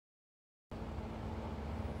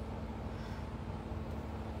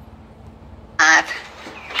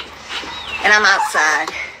And I'm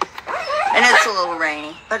outside. And it's a little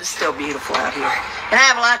rainy, but it's still beautiful out here. And I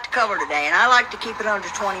have a lot to cover today, and I like to keep it under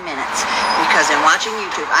 20 minutes. Because in watching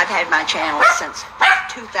YouTube, I've had my channel since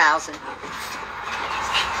 2003.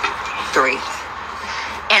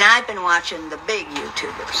 And I've been watching the big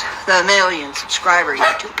YouTubers, the million subscriber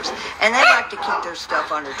YouTubers, and they like to keep their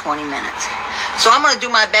stuff under 20 minutes. So I'm going to do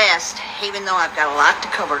my best, even though I've got a lot to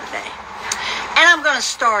cover today. And I'm going to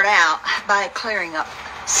start out by clearing up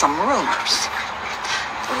some rumors.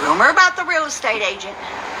 The rumor about the real estate agent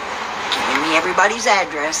giving me everybody's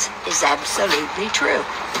address is absolutely true.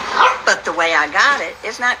 But the way I got it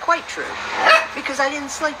is not quite true, because I didn't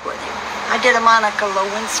sleep with him. I did a Monica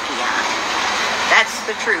Lewinsky on him. That's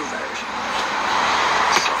the true version.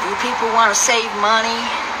 So if you people want to save money,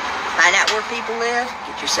 find out where people live,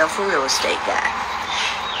 get yourself a real estate guy.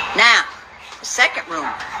 Now, the second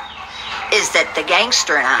rumor is that the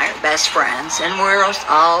gangster and I are best friends, and we're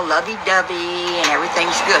all lovey-dovey and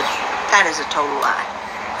everything's good. That is a total lie.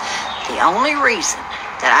 The only reason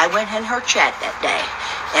that I went in her chat that day,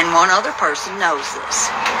 and one other person knows this,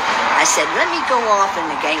 I said, let me go off in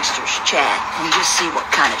the gangster's chat and just see what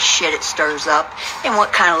kind of shit it stirs up and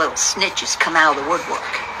what kind of little snitches come out of the woodwork.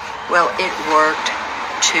 Well, it worked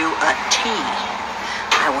to a T.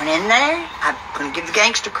 I went in there. I'm going to give the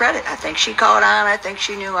gangster credit. I think she caught on. I think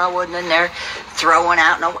she knew I wasn't in there throwing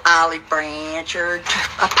out no olive branch or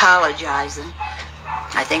apologizing.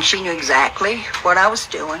 I think she knew exactly what I was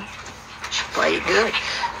doing. She played it good,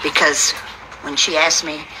 because when she asked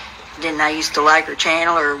me, didn't I used to like her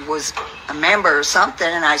channel or was a member or something,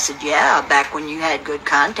 and I said, yeah, back when you had good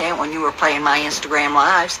content, when you were playing my Instagram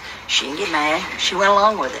lives, she didn't get mad. She went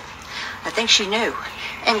along with it. I think she knew.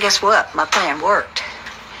 And guess what? My plan worked.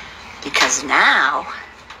 Because now,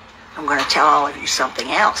 I'm going to tell all of you something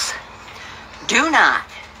else. Do not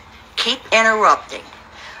keep interrupting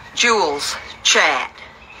Jules' chat,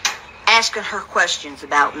 asking her questions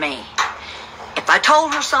about me. If I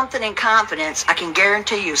told her something in confidence, I can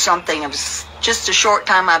guarantee you something of just a short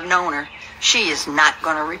time I've known her, she is not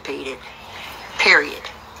going to repeat it. Period.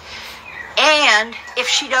 And if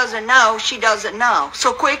she doesn't know, she doesn't know.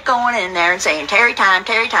 So quit going in there and saying, Terrietime,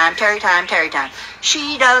 Terrietime, Terrietime, Terrietime.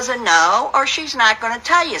 She doesn't know, or she's not going to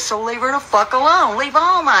tell you. So leave her the fuck alone. Leave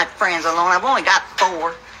all my friends alone. I've only got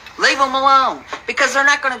 4. Leave them alone, because they're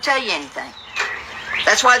not going to tell you anything.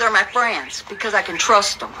 That's why they're my friends, because I can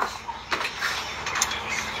trust them.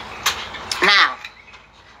 Now,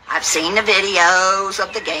 I've seen the videos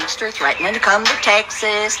of the gangster threatening to come to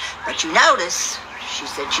Texas, but you notice she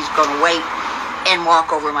said she's going to wait and walk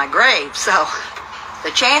over my grave. So the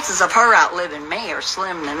chances of her outliving me are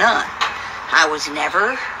slim to none.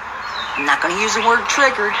 I'm not going to use the word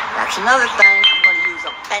triggered. That's another thing. I'm going to use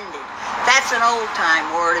offended. That's an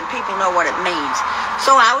old-time word, and people know what it means.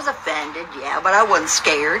 So I was offended, yeah, but I wasn't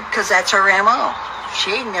scared, because that's her M.O.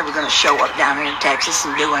 She ain't never going to show up down here in Texas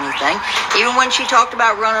and do anything. Even when she talked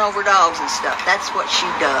about running over dogs and stuff, that's what she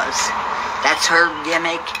does. That's her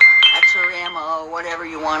gimmick. That's her M.O., whatever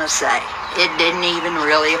you want to say. It didn't even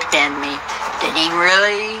really offend me. Didn't even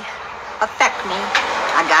really affect me.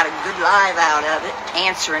 I got a good live out of it,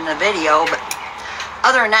 answering the video, but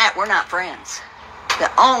other than that, we're not friends. The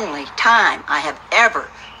only time I have ever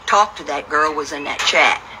talked to that girl was in that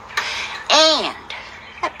chat. And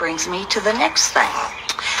that brings me to the next thing.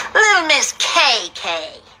 Little Miss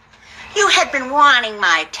KK, you have been wanting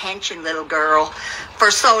my attention, little girl,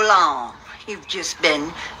 for so long. You've just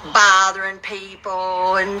been bothering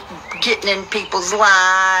people and getting in people's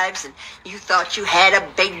lives, and you thought you had a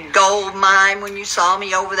big gold mine when you saw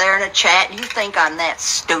me over there in a chat. You think I'm that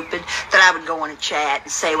stupid that I would go in a chat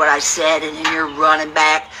and say what I said, and then you're running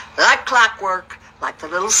back like clockwork, like the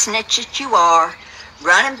little snitch that you are.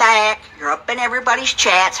 Running back, you're up in everybody's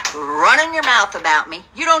chats, running your mouth about me.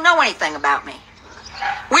 You don't know anything about me.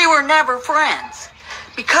 We were never friends.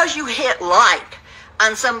 Because you hit like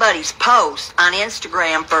on somebody's post on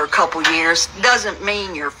Instagram for a couple years doesn't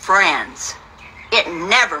mean you're friends. It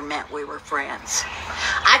never meant we were friends.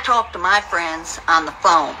 I talk to my friends on the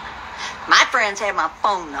phone. My friends have my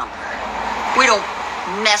phone number. We don't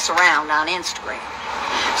mess around on Instagram.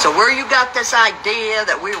 So where you got this idea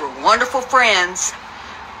that we were wonderful friends,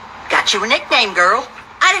 got you a nickname, girl.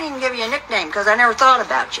 I didn't even give you a nickname because I never thought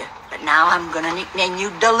about you. But now I'm going to nickname you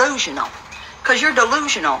Delusional. Because you're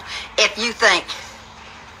delusional if you think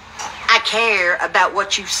I care about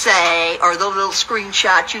what you say or the little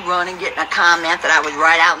screenshot you run and getting a comment that I was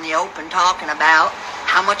right out in the open talking about.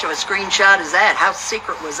 How much of a screenshot is that? How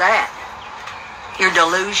secret was that? You're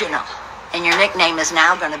delusional. And your nickname is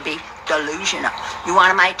now going to be Delusional. You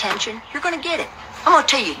wanted my attention? You're going to get it. I'm going to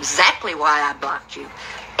tell you exactly why I blocked you.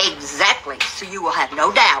 Exactly. So you will have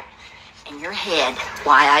no doubt in your head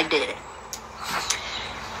why I did it.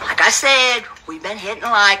 Like I said, we've been hitting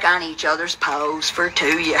like on each other's posts for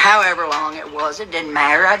 2 years, however long it was. It didn't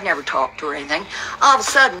matter. I'd never talked to her or anything. All of a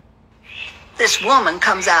sudden, this woman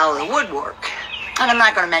comes out of the woodwork. And I'm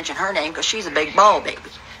not going to mention her name because she's a big ball baby.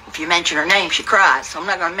 If you mention her name, she cries. So I'm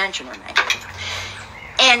not going to mention her name.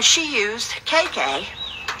 And she used KK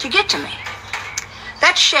to get to me.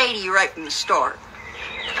 That's shady right from the start.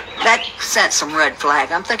 That sent some red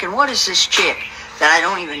flag. I'm thinking, what is this chick that I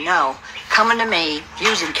don't even know coming to me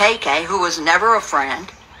using KK, who was never a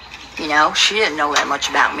friend? You know, she didn't know that much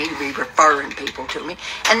about me to be referring people to me.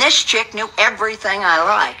 And this chick knew everything I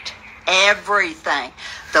liked. Everything.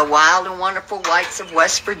 The Wild and Wonderful Whites of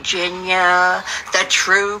West Virginia, the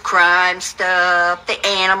true crime stuff, the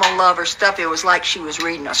animal lover stuff. It was like she was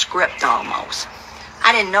reading a script almost.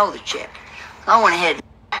 I didn't know the chick. I went ahead and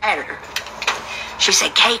added her. She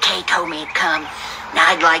said, KK told me to come, and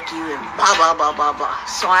I'd like you, and blah, blah, blah, blah, blah.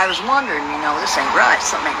 So I was wondering, you know, this ain't right.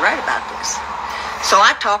 Something ain't right about this. So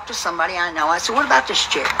I talked to somebody I know. I said, what about this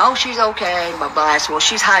chick? Oh, she's okay, blah, blah. I said, well,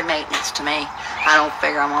 she's high maintenance to me. I don't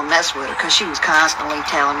figure I'm going to mess with her because she was constantly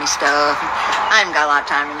telling me stuff. I haven't got a lot of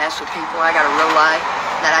time to mess with people. I got a real life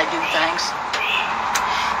that I do things.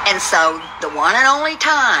 And so the one and only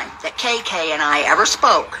time that KK and I ever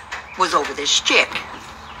spoke was over this chick.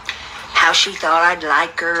 How she thought I'd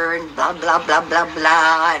like her and blah, blah, blah, blah,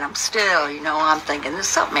 blah. And I'm still, you know, I'm thinking this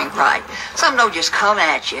something ain't right. Something don't just come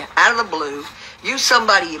at you out of the blue. Use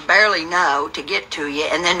somebody you barely know to get to you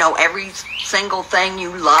and then know every single thing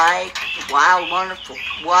you like. Wild, Wonderful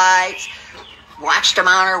Whites. Watched them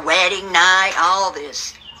on her wedding night. All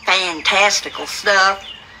this fantastical stuff.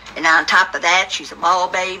 And on top of that, she's a ball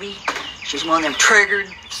baby. She's one of them triggered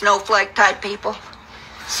snowflake type people.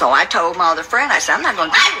 So I told my other friend, I said, I'm not going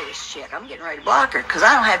to deal with this chick. I'm getting ready to block her because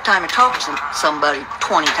I don't have time to talk to somebody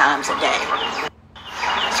 20 times a day.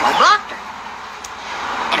 So I blocked her.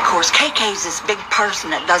 And of course, KK's this big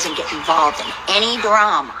person that doesn't get involved in any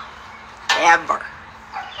drama. Ever.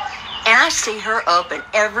 And I see her up in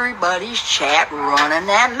everybody's chat running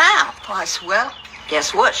that mouth. I said, well,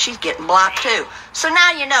 guess what? She's getting blocked too. So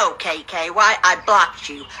now you know, KK, why I blocked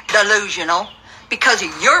you. Delusional. Because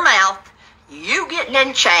of your mouth. You getting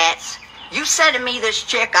in chats, you sending me this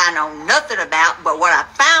chick I know nothing about, but what I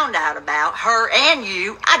found out about her and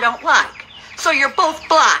you, I don't like. So you're both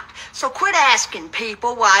blocked. So quit asking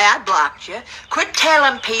people why I blocked you. Quit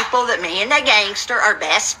telling people that me and the gangster are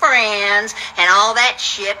best friends and all that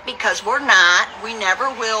shit, because we're not. We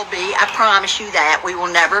never will be. I promise you that. We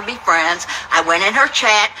will never be friends. I went in her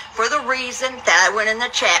chat for the reason that I went in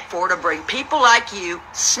the chat for, to bring people like you,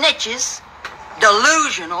 snitches,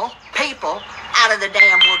 delusional people, out of the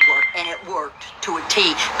damn woodwork. And it worked to a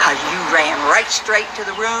T, because you ran right straight to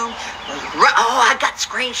the room. Oh, I got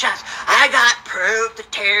screenshots. I got proof that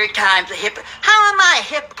Terrietime's a hypocrite. How am I a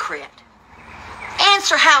hypocrite?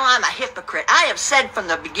 Answer how I'm a hypocrite. I have said from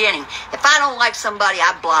the beginning, if I don't like somebody,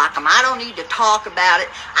 I block them. I don't need to talk about it.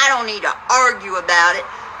 I don't need to argue about it.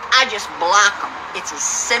 I just block them. It's as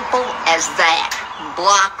simple as that.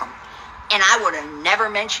 Block them. And I would have never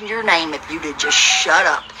mentioned your name if you'd have just shut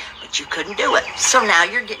up. But you couldn't do it. So now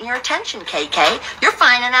you're getting your attention, KK. You're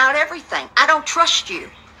finding out everything. I don't trust you.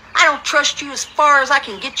 I don't trust you as far as I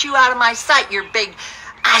can get you out of my sight. Your big,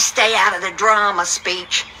 I stay out of the drama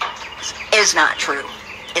speech is not true.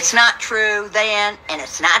 It's not true then, and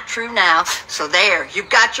it's not true now. So there, you've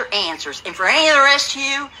got your answers. And for any of the rest of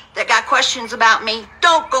you that got questions about me,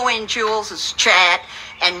 don't go in Jules' chat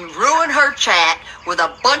and ruin her chat with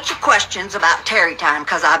a bunch of questions about Terrietime,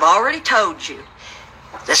 because I've already told you.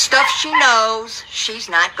 The stuff she knows, she's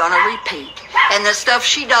not going to repeat. And the stuff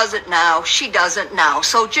she doesn't know, she doesn't know.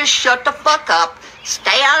 So just shut the fuck up,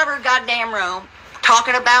 stay out of her goddamn room,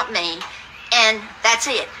 talking about me, and that's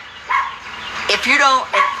it. If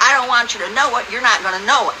I don't want you to know it, you're not going to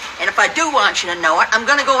know it. And if I do want you to know it, I'm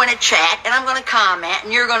going to go in a chat and I'm going to comment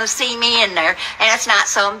and you're going to see me in there. And it's not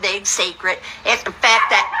some big secret. In fact,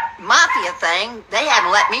 that mafia thing, they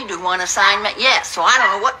haven't let me do one assignment yet. So I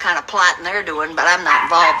don't know what kind of plotting they're doing, but I'm not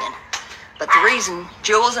involved in it. But the reason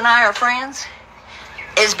Jules and I are friends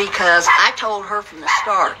is because I told her from the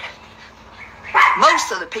start,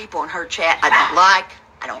 most of the people in her chat I don't like,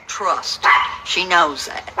 I don't trust. She knows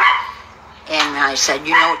that. And I said,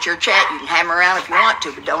 you know, it's your chat. You can have them around if you want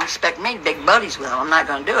to, but don't expect me to be buddies with them. I'm not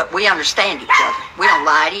going to do it. We understand each other. We don't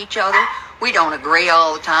lie to each other. We don't agree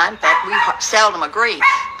all the time. In fact, we seldom agree.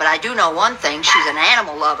 But I do know one thing. She's an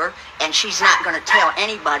animal lover, and she's not going to tell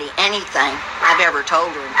anybody anything I've ever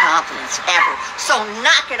told her in confidence, ever. So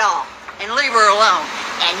knock it off and leave her alone.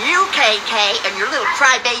 And you, KK, and your little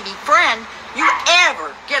crybaby friend, you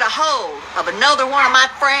ever get a hold of another one of my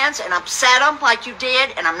friends and upset them like you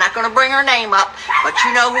did, and I'm not going to bring her name up, but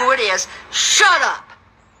you know who it is, shut up.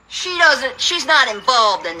 She's not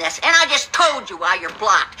involved in this. And I just told you why you're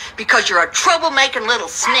blocked. Because you're a troublemaking little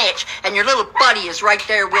snitch, and your little buddy is right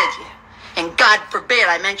there with you. And God forbid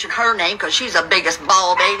I mention her name, because she's the biggest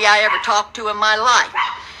ball baby I ever talked to in my life.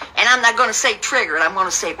 And I'm not going to say triggered, I'm going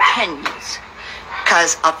to say opinions.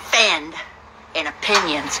 Because offend and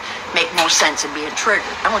opinions make more sense than being triggered.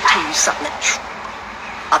 I'm going to tell you something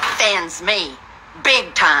that offends me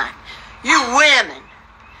big time. You women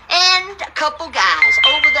and a couple guys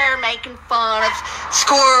over there making fun of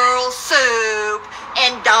squirrel soup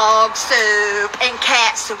and dog soup and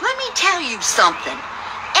cat soup. Let me tell you something.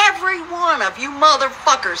 Every one of you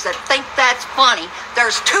motherfuckers that think that's funny,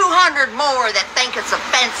 there's 200 more that think it's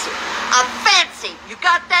offensive. Offensive. You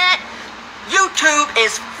got that? YouTube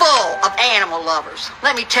is full of animal lovers.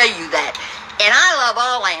 Let me tell you that. And I love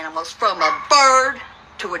all animals, from a bird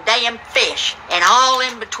to a damn fish, and all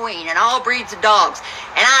in between, and all breeds of dogs.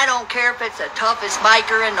 And I don't care if it's the toughest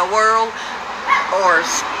biker in the world or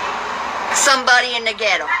somebody in the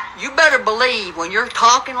ghetto. You better believe when you're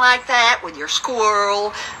talking like that with your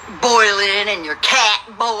squirrel boiling and your cat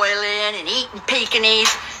boiling and eating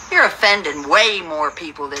Pekingese, you're offending way more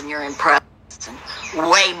people than you're impressing.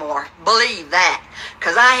 Way more. Believe that.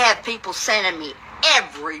 Because I have people sending me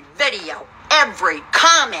every video, every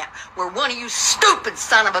comment where one of you stupid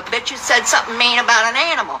son of a bitches said something mean about an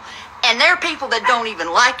animal. And they're people that don't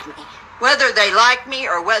even like me. Whether they like me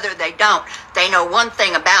or whether they don't, they know one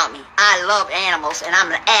thing about me. I love animals, and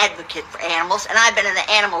I'm an advocate for animals, and I've been in the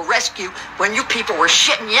animal rescue when you people were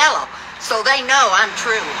shitting yellow. So they know I'm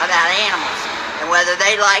true about animals. And whether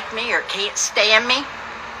they like me or can't stand me,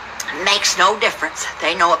 makes no difference.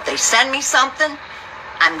 They know if they send me something,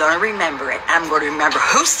 I'm going to remember it. I'm going to remember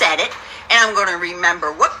who said it, and I'm going to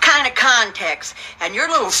remember what kind of context. And your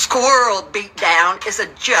little squirrel beatdown is a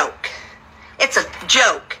joke. It's a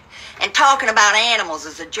joke. And talking about animals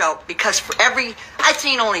is a joke, because for I've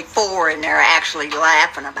seen only 4 in there actually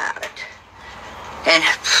laughing about it. And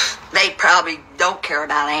they probably don't care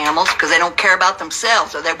about animals because they don't care about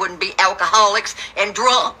themselves, or they wouldn't be alcoholics and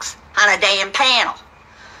drunks on a damn panel.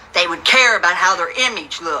 They would care about how their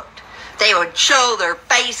image looked. They would show their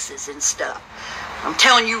faces and stuff. I'm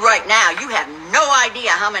telling you right now, you have no idea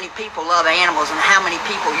how many people love animals and how many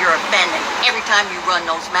people you're offending every time you run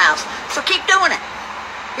those mouths. So keep doing it.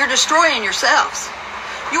 You're destroying yourselves.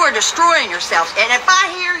 You are destroying yourselves. And if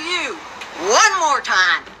I hear you one more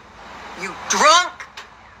time, you drunk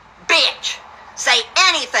bitch, say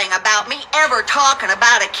anything about me ever talking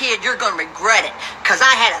about a kid, you're going to regret it. Because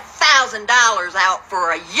I had $1,000 out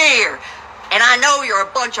for a year. And I know you're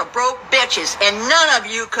a bunch of broke bitches, and none of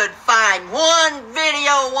you could find one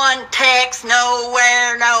video, one text,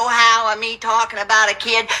 nowhere, no how of me talking about a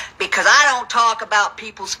kid, because I don't talk about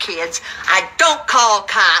people's kids. I don't call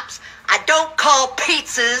cops. I don't call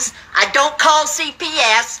pizzas. I don't call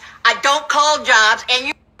CPS. I don't call jobs, and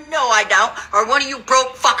you know I don't, or one of you broke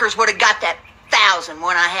fuckers would have got that 1,000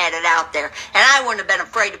 when I had it out there. And I wouldn't have been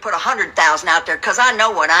afraid to put 100,000 out there, because I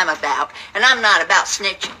know what I'm about. And I'm not about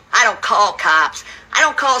snitching. I don't call cops. I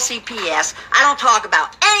don't call CPS. I don't talk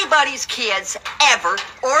about anybody's kids ever,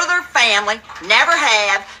 or their family. Never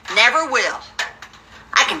have, never will.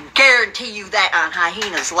 I can guarantee you that on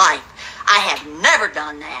Hyena's life. I have never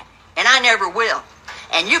done that. And I never will.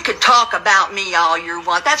 And you could talk about me all you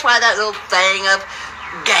want. That's why that little thing of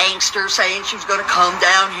gangster saying she's going to come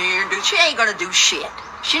down here and do, she ain't going to do shit.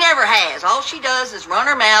 She never has. All she does is run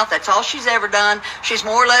her mouth. That's all she's ever done. She's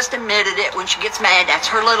more or less admitted it when she gets mad. That's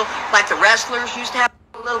her little, like the wrestlers used to have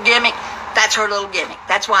a little gimmick. That's her little gimmick.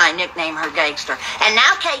 That's why I nickname her Gangster. And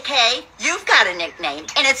now, KK, you've got a nickname,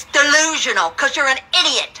 and it's delusional, because you're an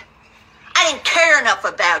idiot. I didn't care enough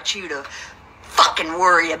about you to fucking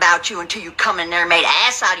worry about you until you come in there and made an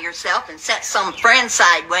ass out of yourself and sent some friend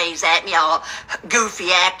sideways at me, all goofy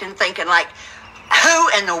acting, thinking like,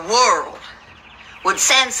 who in the world would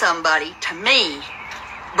send somebody to me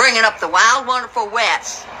bringing up the Wild Wonderful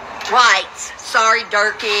Wets, Whites, Sorry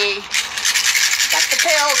Durkee, got the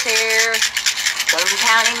pills here, Logan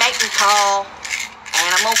County mating call,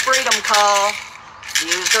 animal freedom call,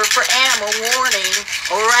 used her for animal warning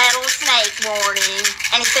or rattlesnake warning.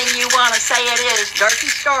 Anything you want to say it is. Durkee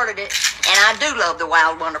started it. And I do love the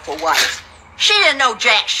Wild Wonderful Whites. She didn't know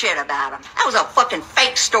jack shit about them. That was a fucking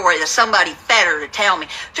fake story that somebody fed her to tell me.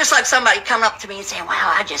 Just like somebody coming up to me and saying,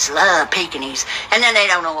 wow, I just love Pekingese. And then they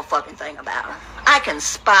don't know a fucking thing about them. I can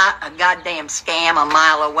spot a goddamn scam a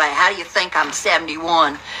mile away. How do you think I'm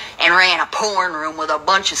 71 and ran a porn room with a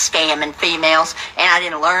bunch of scamming females and I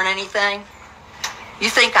didn't learn anything? You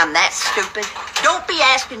think I'm that stupid? Don't be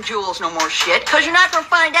asking Jules no more shit, because you're not going to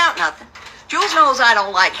find out nothing. Jules knows I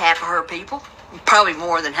don't like half of her people. Probably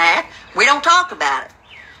more than half. We don't talk about it.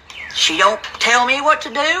 She don't tell me what to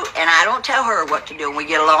do, and I don't tell her what to do, and we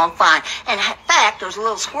get along fine. And in fact, there's a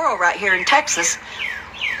little squirrel right here in Texas,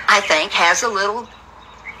 I think, has a little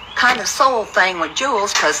kind of soul thing with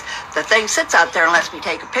Jules, because the thing sits out there and lets me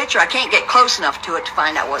take a picture. I can't get close enough to it to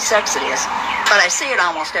find out what sex it is, but I see it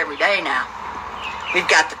almost every day now. We've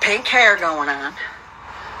got the pink hair going on,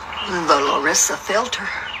 the Larissa filter,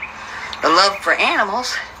 the love for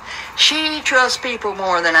animals. She trusts people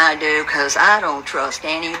more than I do, because I don't trust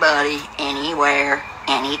anybody, anywhere,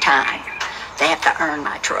 anytime. They have to earn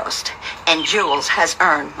my trust. And Jules has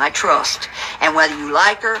earned my trust. And whether you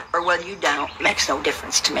like her or whether you don't, makes no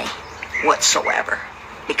difference to me whatsoever,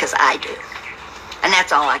 because I do. And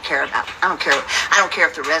that's all I care about. I don't care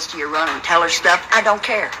if the rest of you run and tell her stuff. I don't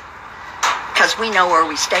care, because we know where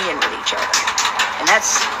we stand with each other. And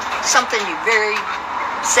that's something you very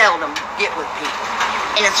seldom get with people.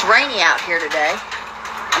 And it's rainy out here today,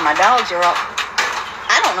 and my dogs are up.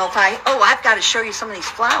 I don't know if I've got to show you some of these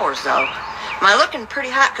flowers, though. Am I looking pretty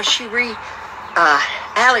hot? Because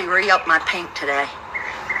Allie re-upped my pink today.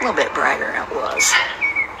 A little bit brighter than it was.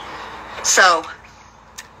 So,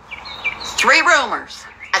 3 rumors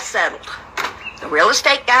I settled. The real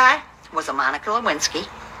estate guy was a Monica Lewinsky.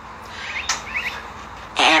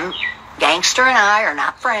 And Gangster and I are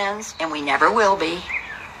not friends, and we never will be.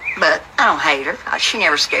 But I don't hate her. She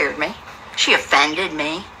never scared me. She offended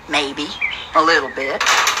me, maybe, a little bit.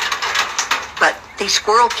 But these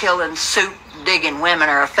squirrel-killing, suit-digging women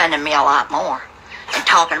are offending me a lot more. And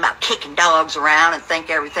talking about kicking dogs around and think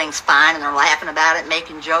everything's fine, and they're laughing about it,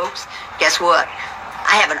 making jokes. Guess what?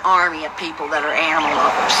 I have an army of people that are animal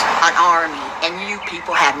lovers. An army. And you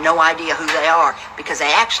people have no idea who they are, because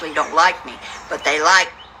they actually don't like me. But they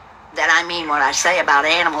like that I mean what I say about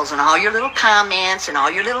animals, and all your little comments and all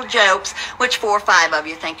your little jokes, which 4 or 5 of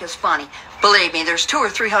you think is funny. Believe me, there's 200 or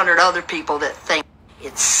 300 other people that think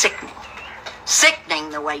it's sickening. Sickening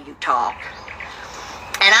the way you talk.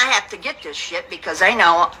 And I have to get this shit because they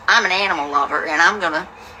know I'm an animal lover, and I'm going to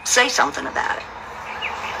say something about it.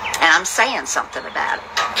 And I'm saying something about it.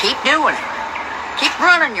 Keep doing it. Keep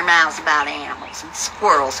running your mouths about animals and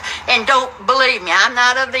squirrels. And don't believe me, I'm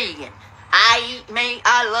not a vegan. I eat meat,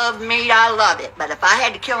 I love meat, I love it. But if I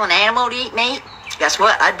had to kill an animal to eat meat, guess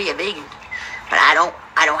what? I'd be a vegan. But I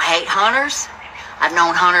don't hate hunters. I've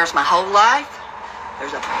known hunters my whole life.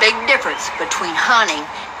 There's a big difference between hunting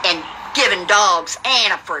and giving dogs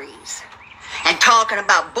antifreeze and talking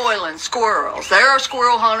about boiling squirrels. There are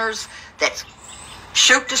squirrel hunters that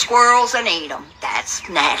shoot the squirrels and eat them. That's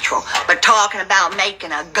natural. But talking about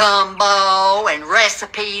making a gumbo and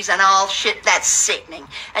recipes and all shit, that's sickening.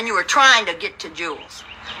 And you were trying to get to Jules.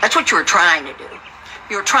 That's what you were trying to do.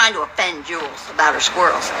 You were trying to offend Jules about her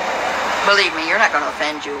squirrels. Believe me, you're not going to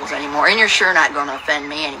offend Jules anymore. And you're sure not going to offend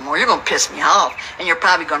me anymore. You're going to piss me off. And you're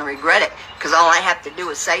probably going to regret it. Because all I have to do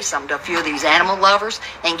is say something to a few of these animal lovers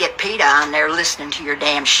and get PETA on there listening to your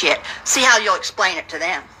damn shit. See how you'll explain it to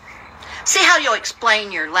them. See how you'll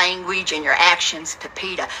explain your language and your actions to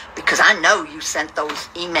PETA, because I know you sent those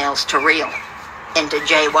emails to Real and to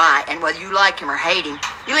JY, and whether you like him or hate him,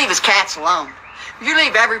 you leave his cats alone. You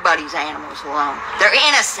leave everybody's animals alone. They're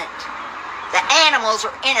innocent. The animals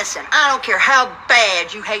are innocent. I don't care how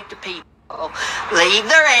bad you hate the people. Leave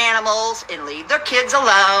their animals and leave their kids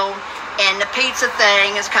alone, and the pizza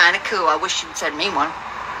thing is kind of cool. I wish you'd send me one.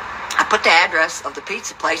 I put the address of the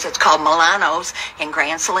pizza place. It's called Milano's in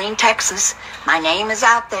Grand Saline, Texas. My name is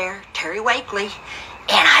out there, Terry Wakely, and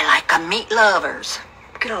I like a meat lovers.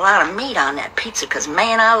 Get a lot of meat on that pizza, because,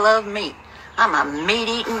 man, I love meat. I'm a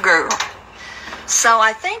meat-eating girl. So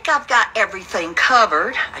I think I've got everything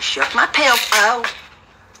covered. I shook my pillow.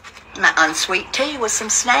 My unsweet tea with some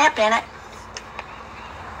snap in it.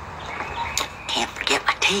 Can't forget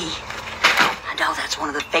my tea. I know that's one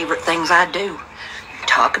of the favorite things I do.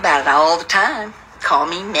 Talk about it all the time. Call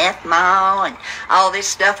me meth mall and all this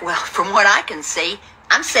stuff. Well, from what I can see,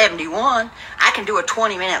 I'm 71. I can do a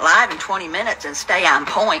 20-minute live in 20 minutes and stay on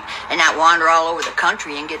point and not wander all over the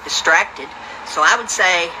country and get distracted. So I would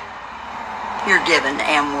say you're giving the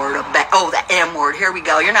M word a back. Oh, the M word. Here we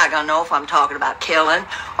go. You're not going to know if I'm talking about killing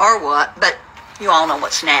or what, but you all know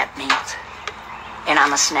what snap means. And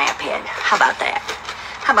I'm a snaphead. How about that?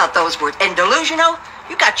 How about those words? And delusional?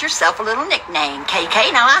 You got yourself a little nickname,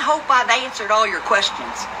 KK. Now, I hope I've answered all your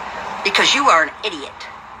questions, because you are an idiot.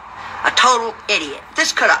 A total idiot.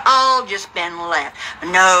 This could have all just been left.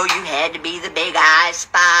 No, you had to be the big I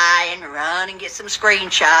spy and run and get some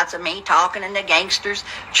screenshots of me talking in the gangsters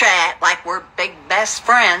chat like we're big best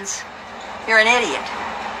friends. You're an idiot.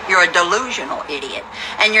 You're a delusional idiot.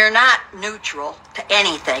 And you're not neutral to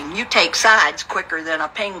anything. You take sides quicker than a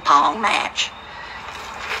ping pong match.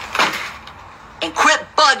 And quit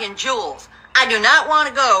bugging Jules. I do not want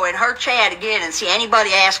to go in her chat again and see anybody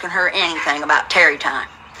asking her anything about Terrietime.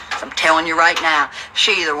 So I'm telling you right now,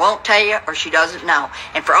 she either won't tell you or she doesn't know.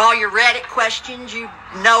 And for all your Reddit questions, you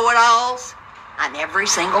know-it-alls, I'm every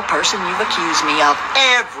single person you've accused me of.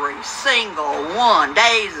 Every single one.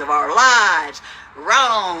 Days of our lives.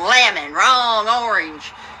 Wrong lemon, wrong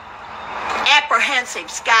orange.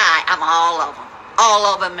 Apprehensive sky. I'm all of them.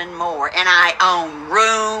 All of them and more. And I own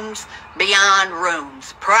rooms beyond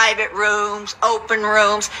rooms. Private rooms, open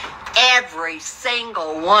rooms. Every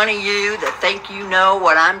single one of you that think you know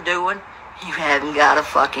what I'm doing, you haven't got a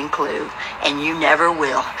fucking clue. And you never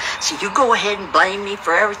will. So you go ahead and blame me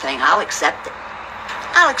for everything. I'll accept it.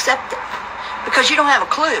 I'll accept it. Because you don't have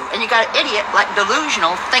a clue. And you got an idiot like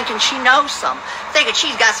delusional thinking she knows some. Thinking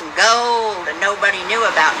she's got some gold that nobody knew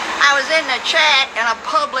about. I was in the chat in a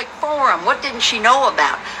public forum. What didn't she know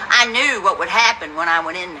about? I knew what would happen when I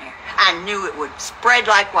went in there. I knew it would spread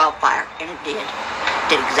like wildfire. And it did.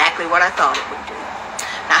 Did exactly what I thought it would do.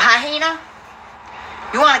 Now, Hyena,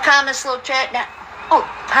 you want to calm this little chat down? Oh,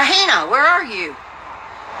 Hyena, where are you?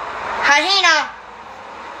 Hyena!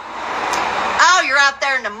 Oh, you're out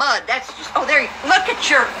there in the mud. That's just, oh, there you, look at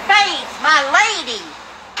your face, my lady.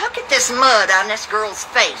 Look at this mud on this girl's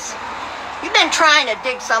face. You've been trying to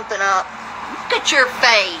dig something up. Look at your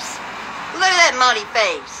face. Look at that muddy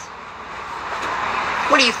face.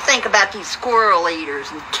 What do you think about these squirrel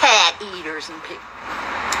eaters and cat eaters and people?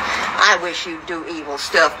 I wish you'd do evil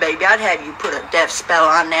stuff, baby. I'd have you put a death spell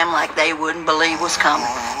on them like they wouldn't believe was coming.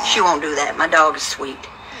 She won't do that. My dog is sweet.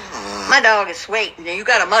 My dog is sweet, and you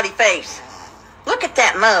got a muddy face. Look at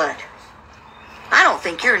that mud. I don't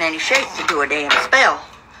think you're in any shape to do a damn spell.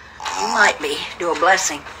 You might be. Do a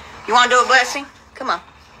blessing. You want to do a blessing? Come on.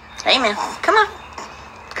 Amen. Come on.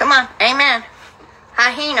 Come on. Amen.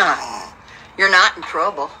 Hyena. You're not in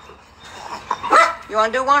trouble. You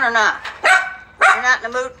want to do one or not? You're not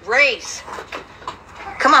in the mood? Race.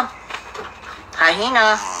 Come on.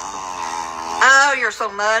 Hyena. Oh, you're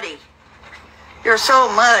so muddy. You're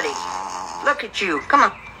so muddy. Look at you. Come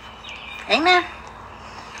on. Amen.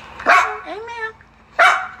 Amen.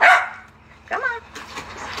 Come on.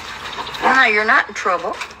 No, you're not in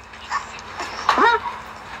trouble. Come on.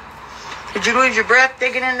 Did you lose your breath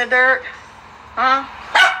digging in the dirt? Huh?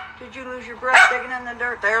 Did you lose your breath digging in the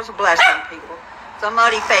dirt? There's a blessing, people. It's a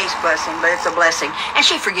muddy face blessing, but it's a blessing. And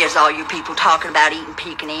she forgives all you people talking about eating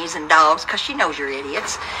Pekingese and dogs because she knows you're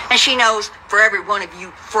idiots. And she knows for every one of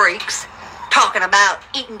you freaks talking about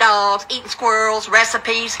eating dogs, eating squirrels,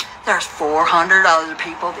 recipes, there's 400 other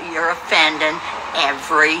people that you're offending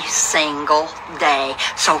every single day.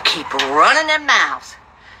 So keep running them mouths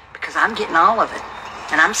because I'm getting all of it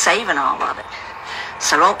and I'm saving all of it.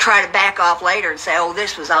 So don't try to back off later and say, oh,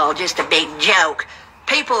 this was all just a big joke.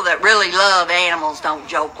 People that really love animals don't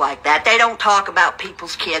joke like that. They don't talk about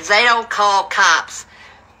people's kids. They don't call cops.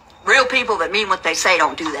 Real people that mean what they say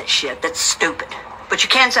don't do that shit. That's stupid. But you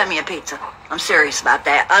can send me a pizza. I'm serious about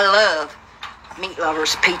that. I love meat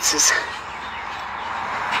lovers' pizzas.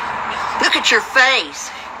 Look at your face.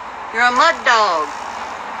 You're a mud dog.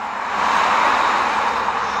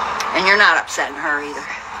 And you're not upsetting her either.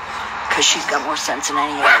 Because she's got more sense than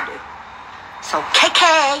any of you do. So,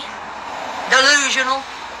 KK, delusional.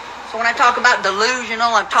 So when I talk about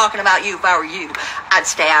delusional, I'm talking about you. If I were you, I'd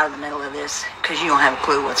stay out of the middle of this because you don't have a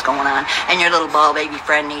clue what's going on. And your little ball baby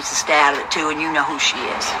friend needs to stay out of it too, and you know who she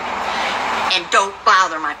is. And don't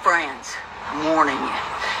bother my friends. I'm warning you.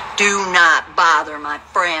 Do not bother my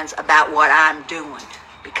friends about what I'm doing.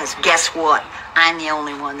 Because guess what? I'm the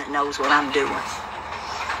only one that knows what I'm doing.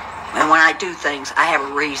 And when I do things, I have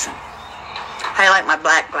a reason. I like my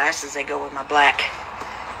black glasses. They go with my black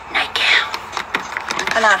nightgown.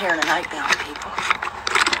 I'm out here in a nightgown, people.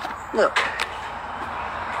 Look.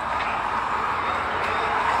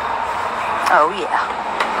 Oh, yeah.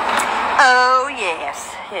 Oh,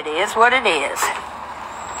 yes. It is what it is.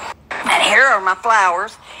 And here are my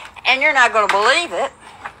flowers. And you're not going to believe it.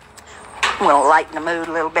 I'm going to lighten the mood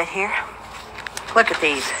a little bit here. Look at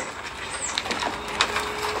these.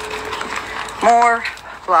 More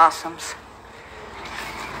blossoms.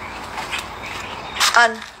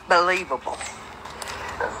 Unbelievable.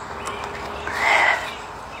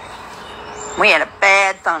 We had a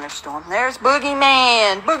bad thunderstorm. There's Boogie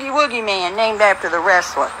Man, Boogie Woogie Man, named after the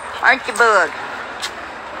wrestler. Aren't you, bug?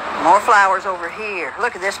 More flowers over here.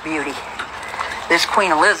 Look at this beauty. This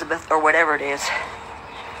Queen Elizabeth, or whatever it is.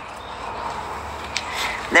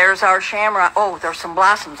 There's our shamrock. Oh, there's some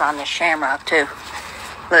blossoms on this shamrock, too.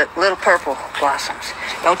 Look, little purple blossoms.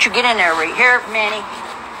 Don't you get in there, Reese. Here, Minnie.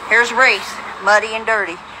 Here's Reese, muddy and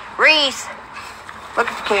dirty. Reese, look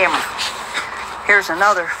at the camera. Here's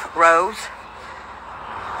another rose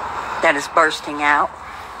that is bursting out.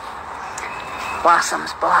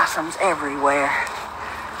 Blossoms, blossoms everywhere.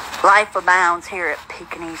 Life abounds here at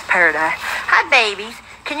Pekingese Paradise. Hi, babies.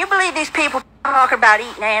 Can you believe these people talk about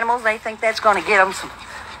eating animals? They think that's going to get them some...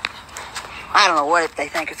 I don't know what if they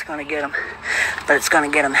think it's going to get them, but it's going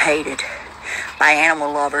to get them hated by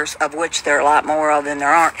animal lovers, of which there are a lot more of than there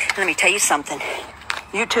aren't. And let me tell you something.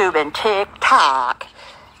 YouTube and TikTok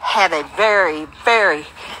have a very, very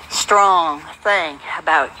strong thing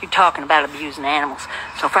about you talking about abusing animals.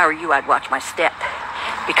 So if I were you, I'd watch my step,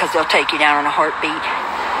 because they'll take you down in a heartbeat.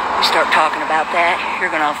 You start talking about that,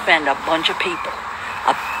 you're going to offend a bunch of people.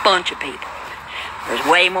 A bunch of people. There's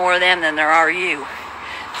way more of them than there are you.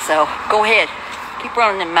 So go ahead. Keep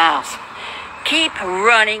running them mouths. Keep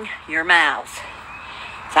running your mouths.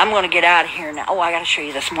 So I'm going to get out of here now. Oh, I got to show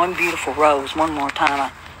you this one beautiful rose one more time.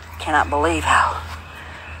 I cannot believe how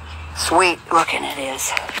sweet looking it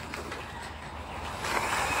is.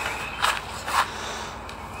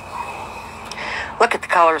 Look at the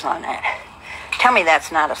colors on that. Tell me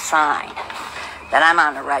that's not a sign that I'm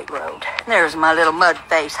on the right road. There's my little mud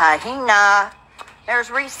face hyena. There's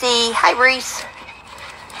Reese. Hi, Reese.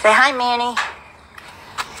 Say hi, Minnie.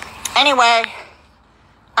 Anyway,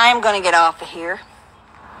 I'm going to get off of here.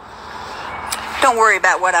 Don't worry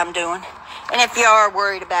about what I'm doing. And if you are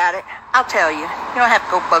worried about it, I'll tell you. You don't have to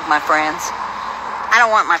go bug my friends. I don't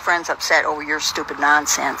want my friends upset over your stupid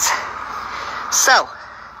nonsense. So,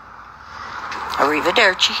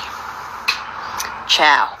 arrivederci.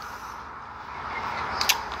 Ciao.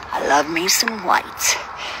 I love me some whites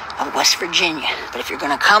of West Virginia. But if you're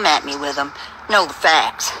going to come at me with them, know the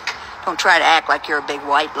facts. Don't try to act like you're a big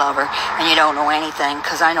white lover and you don't know anything,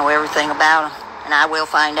 because I know everything about them, and I will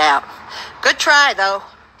find out. Good try, though.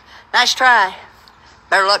 Nice try.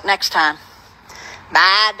 Better luck next time.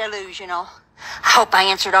 Bye, delusional. I hope I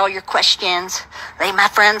answered all your questions. Leave my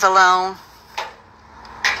friends alone.